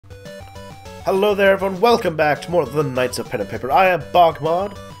Hello there everyone, welcome back to more of the Knights of Pen and Paper. I am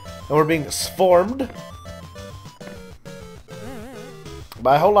BogMod, and we're being swarmed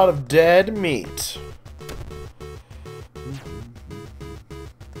by a whole lot of dead meat.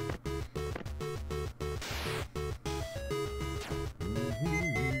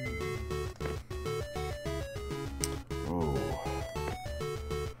 Ooh.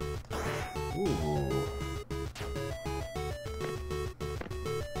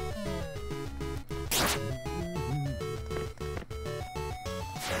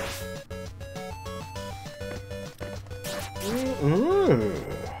 Ooh.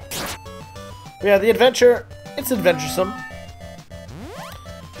 Yeah, the adventure, it's adventuresome.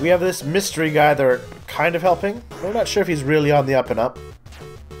 We have this mystery guy that are kind of helping. We're not sure if he's really on the up and up.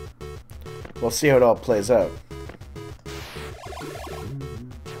 We'll see how it all plays out.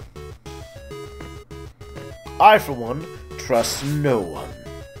 I, for one, trust no one.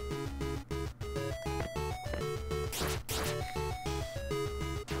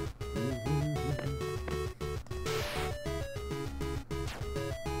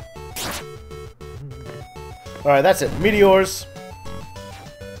 Alright, that's it. Meteors.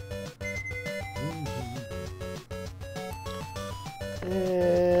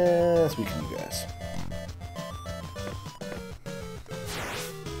 Let's weaken you guys.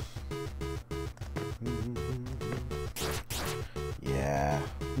 Yeah.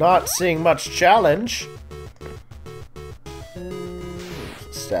 Not seeing much challenge.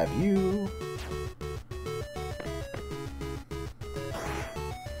 Stab you.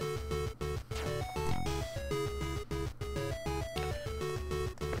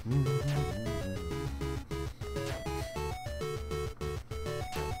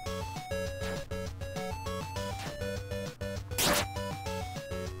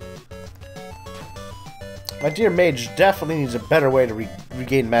 My dear mage definitely needs a better way to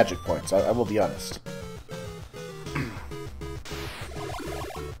regain magic points, I will be honest.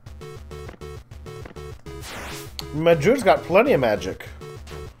 My druid's got plenty of magic.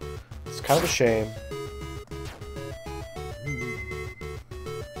 It's kind of a shame.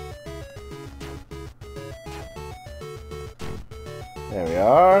 There we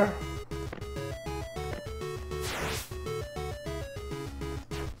are.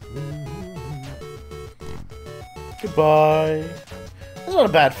 Goodbye. That's not a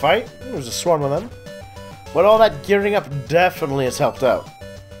bad fight. There's a swarm of them. But all that gearing up definitely has helped out.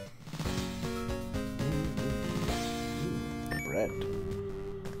 Bread.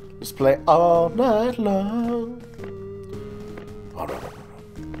 Let's play all night long. Oh, no.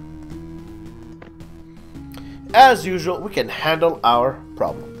 As usual, we can handle our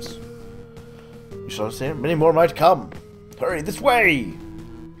problems. You shall understand, many more might come. Hurry, this way!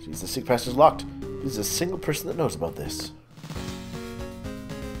 Jeez, the secret passage is locked. There's a single person that knows about this.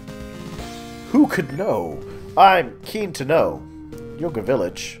 Who could know? I'm keen to know. Yoga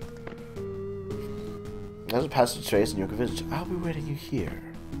Village. As a passage trace in Yoga Village, I'll be waiting you here.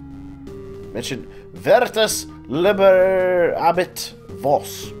 Mention Veritas Liber Abit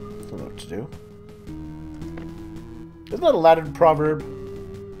Vos. I don't know what to do. Isn't that a Latin proverb?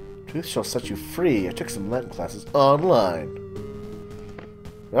 Truth shall set you free. I took some Latin classes online.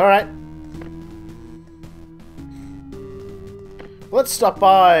 Alright. Let's stop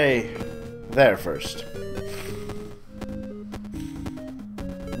by there first.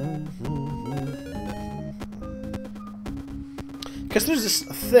 Because there's this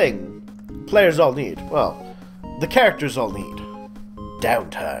thing players all need. Well, the characters all need.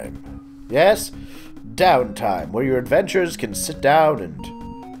 Downtime. Yes? Downtime, where your adventurers can sit down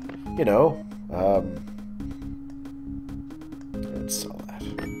and, you know, let's all that.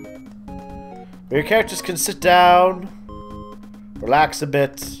 Where your characters can sit down, relax a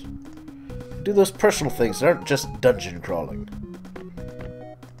bit, do those personal things that aren't just dungeon crawling.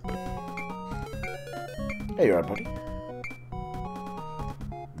 Hey, you're on, buddy.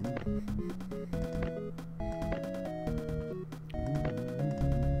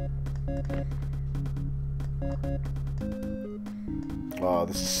 Oh,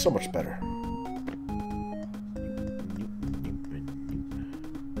 this is so much better.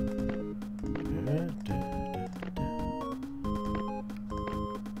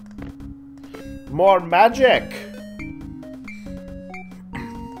 More magic!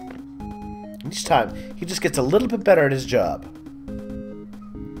 Each time, he just gets a little bit better at his job.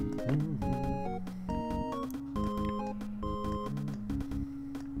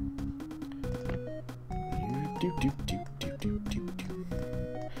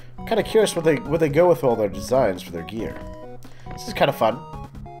 I'm kind of curious what they go with all their designs for their gear. This is kind of fun.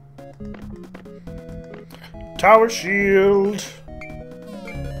 Tower shield.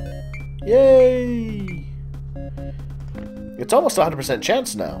 Yay! It's almost 100%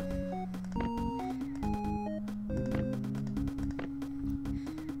 chance now.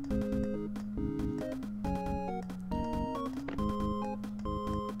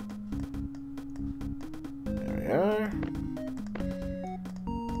 There we are.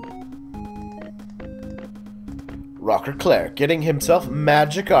 Rocker Cleric getting himself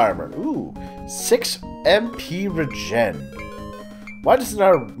magic armor. Ooh, 6 MP regen. Why doesn't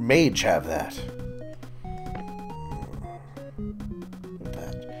our mage have that?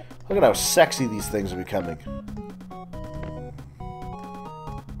 Look at how sexy these things are becoming.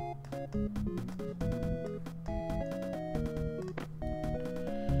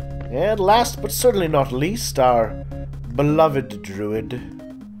 And last but certainly not least, our beloved druid.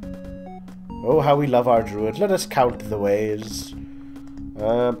 Oh, how we love our druid. Let us count the ways.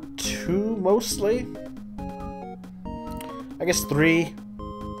 2 mostly. I guess 3.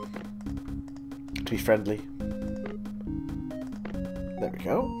 To be friendly. There we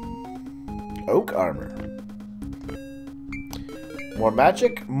go. Oak armor. More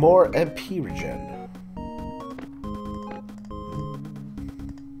magic, more MP regen.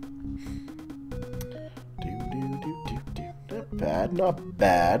 Not bad, not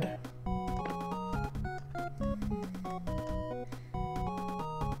bad.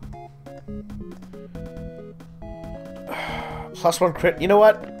 +1 crit. You know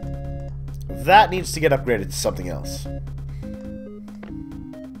what? That needs to get upgraded to something else.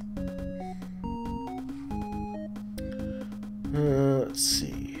 Let's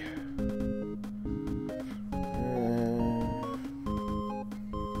see.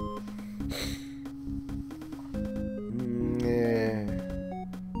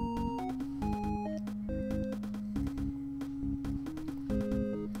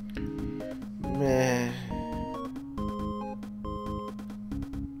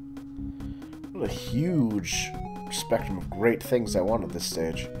 What a huge spectrum of great things I want at this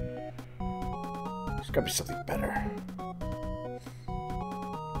stage. There's gotta be something better.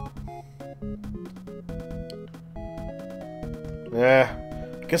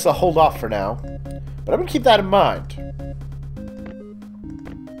 I guess I'll hold off for now. But I'm gonna keep that in mind.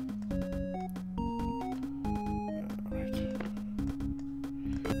 Alright.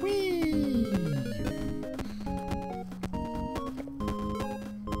 Whee!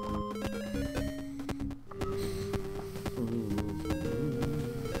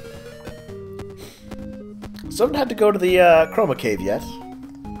 So I haven't had to go to the Chroma Cave yet.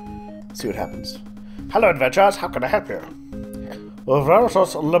 Let's see what happens. Hello, adventurers. How can I help you?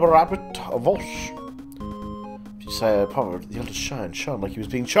 Versus liberabit vos. He said, "Probably the eldest shone like he was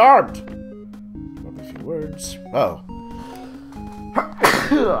being charmed." A few words. Oh.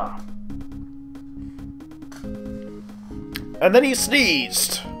 And then he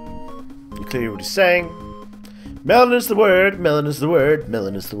sneezed. You clearly what he's saying. Melon is the word. Melon is the word.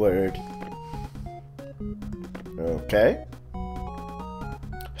 Melon is the word. Okay.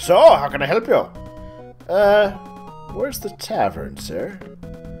 So, how can I help you? Where's the tavern, sir?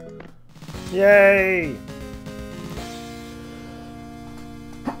 Yay!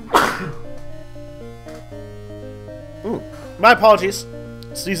 Ooh, my apologies.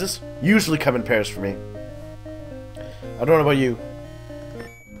 Sneezes usually come in pairs for me. I don't know about you.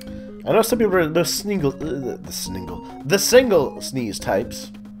 I know some people are the single sneeze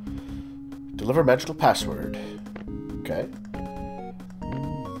types. Deliver magical password. Okay.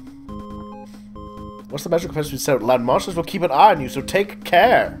 What's the magical password we set out loud? Monsters will keep an eye on you, so take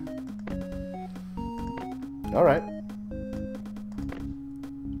care. Alright.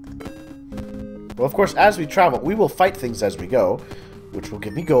 Well, of course, as we travel, we will fight things as we go, which will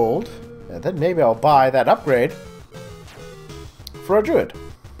give me gold, and then maybe I'll buy that upgrade for our druid.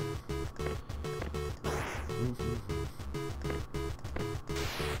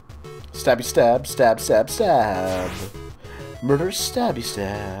 Stabby stab, stab, stab, stab. Murder, stabby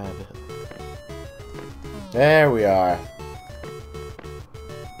stab. There we are.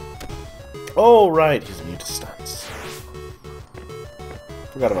 Oh, right, he's immune to stunts.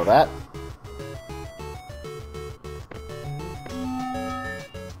 Forgot about that.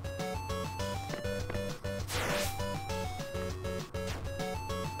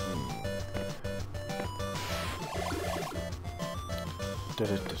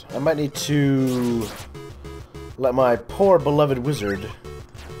 I might need to let my poor beloved wizard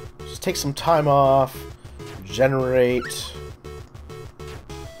just take some time off, regenerate.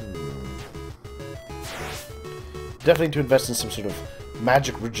 Definitely need to invest in some sort of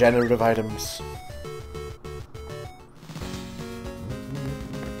magic regenerative items.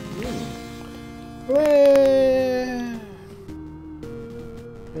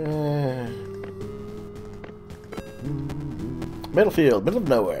 Middle field, middle of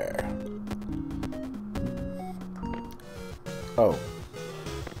nowhere. Oh.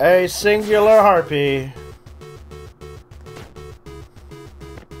 A singular harpy.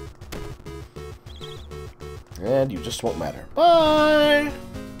 And you just won't matter. Bye!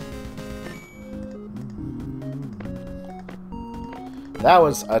 That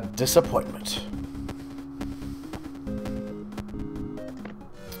was a disappointment.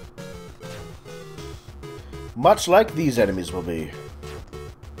 Much like these enemies will be.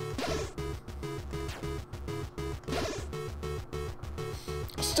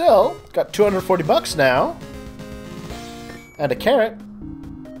 Still, got 240 bucks now. And a carrot.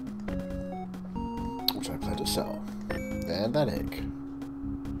 Which I plan to sell. And that egg.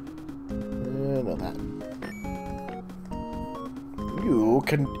 And that. You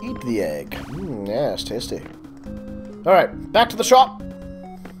can eat the egg. Yes, tasty. Alright, back to the shop.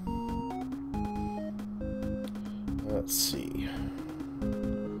 Let's see.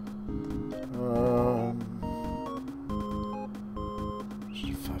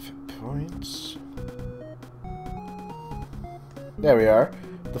 5 hit points. There we are.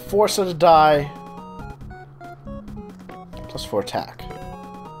 The force of the die. Plus 4 attack.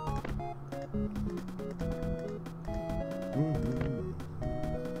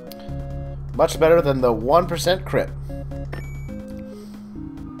 Much better than the 1% crit.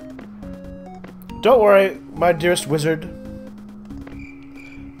 Don't worry, my dearest wizard.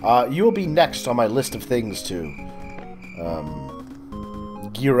 You will be next on my list of things to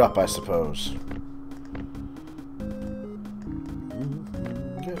gear up, I suppose.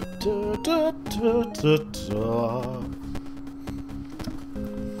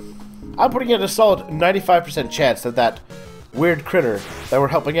 I'm putting in a solid 95% chance that that weird critter that we're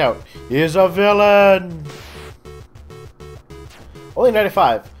helping out is a villain. Only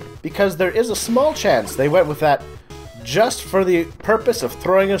 95, because there is a small chance they went with that just for the purpose of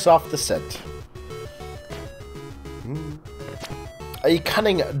throwing us off the scent. A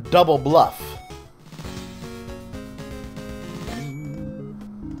cunning double bluff.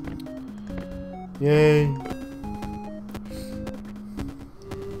 Yay.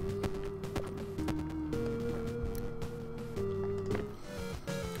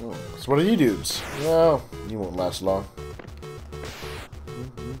 Oh, so what are you dudes? Well, you won't last long.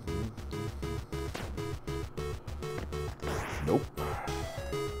 Nope.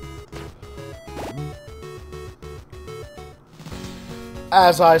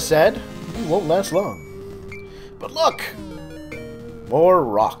 As I said, you won't last long. But look! More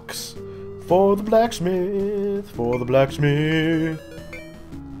rocks. For the blacksmith, for the blacksmith.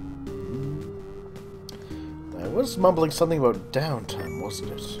 I was mumbling something about downtime,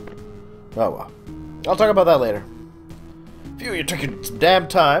 wasn't it? Oh well. I'll talk about that later. Phew, you're taking some damn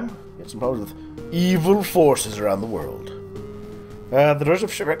time. Get some problems with evil forces around the world. The doors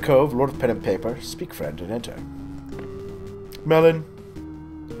of Shipwreck Cove, Lord of Pen and Paper. Speak, friend, and enter. Melon.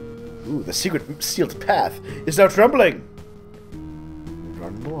 Ooh, the secret sealed path is now trembling.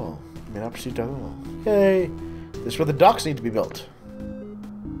 Run the wall. May not proceed down the wall. Yay! This is where the docks need to be built.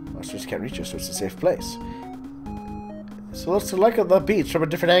 Monsters can't reach us, so it's a safe place. So let's look at the beach from a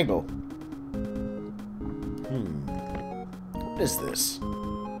different angle. What is this?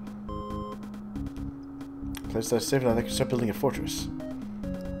 Place that is safe now, they can start building a fortress.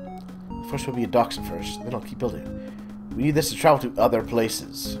 First will be a docks at first, then I'll keep building. We need this to travel to other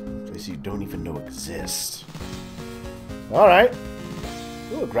places. Places you don't even know exist. Alright.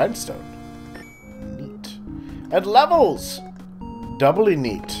 Ooh, a grindstone. Neat. And levels! Doubly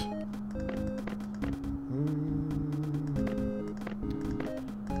neat.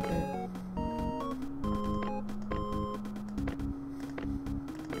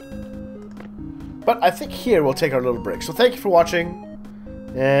 But I think here we'll take our little break. So thank you for watching.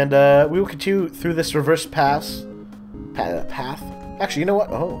 And we will continue through this reverse path. Actually, you know what?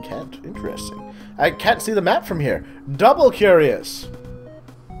 Oh, can't. Interesting. I can't see the map from here. Double curious.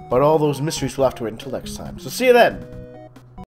 But all those mysteries will have to wait until next time. So see you then.